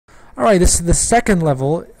Alright, this is the second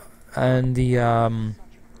level, and the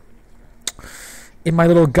in my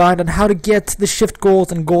little guide on how to get the shift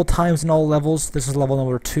goals and goal times in all levels. This is level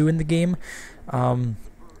number 2 in the game. And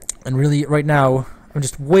really, right now, I'm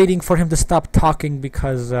just waiting for him to stop talking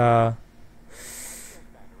because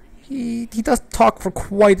he does talk for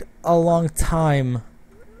quite a long time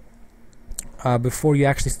before you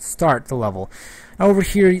actually start the level. Now over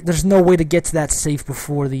here, there's no way to get to that safe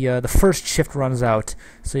before the first shift runs out,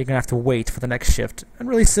 so you're gonna have to wait for the next shift. And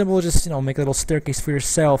really simple, just make a little staircase for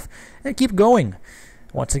yourself and keep going.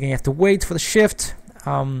 Once again, you have to wait for the shift.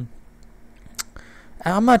 I'm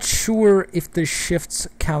not sure if the shifts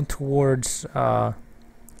count towards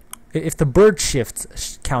if the bird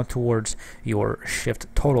shifts count towards your shift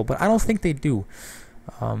total, but I don't think they do.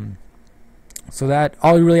 So that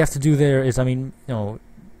all you really have to do there is,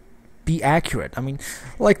 be accurate.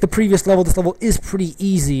 Like the previous level, this level is pretty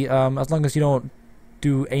easy as long as you don't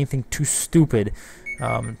do anything too stupid.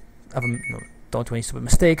 Don't do any stupid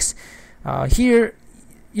mistakes. Here,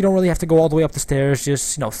 you don't really have to go all the way up the stairs.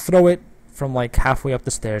 Just throw it from like halfway up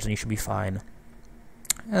the stairs, and you should be fine.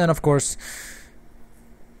 And then, of course,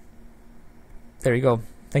 there you go.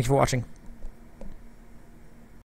 Thank you for watching.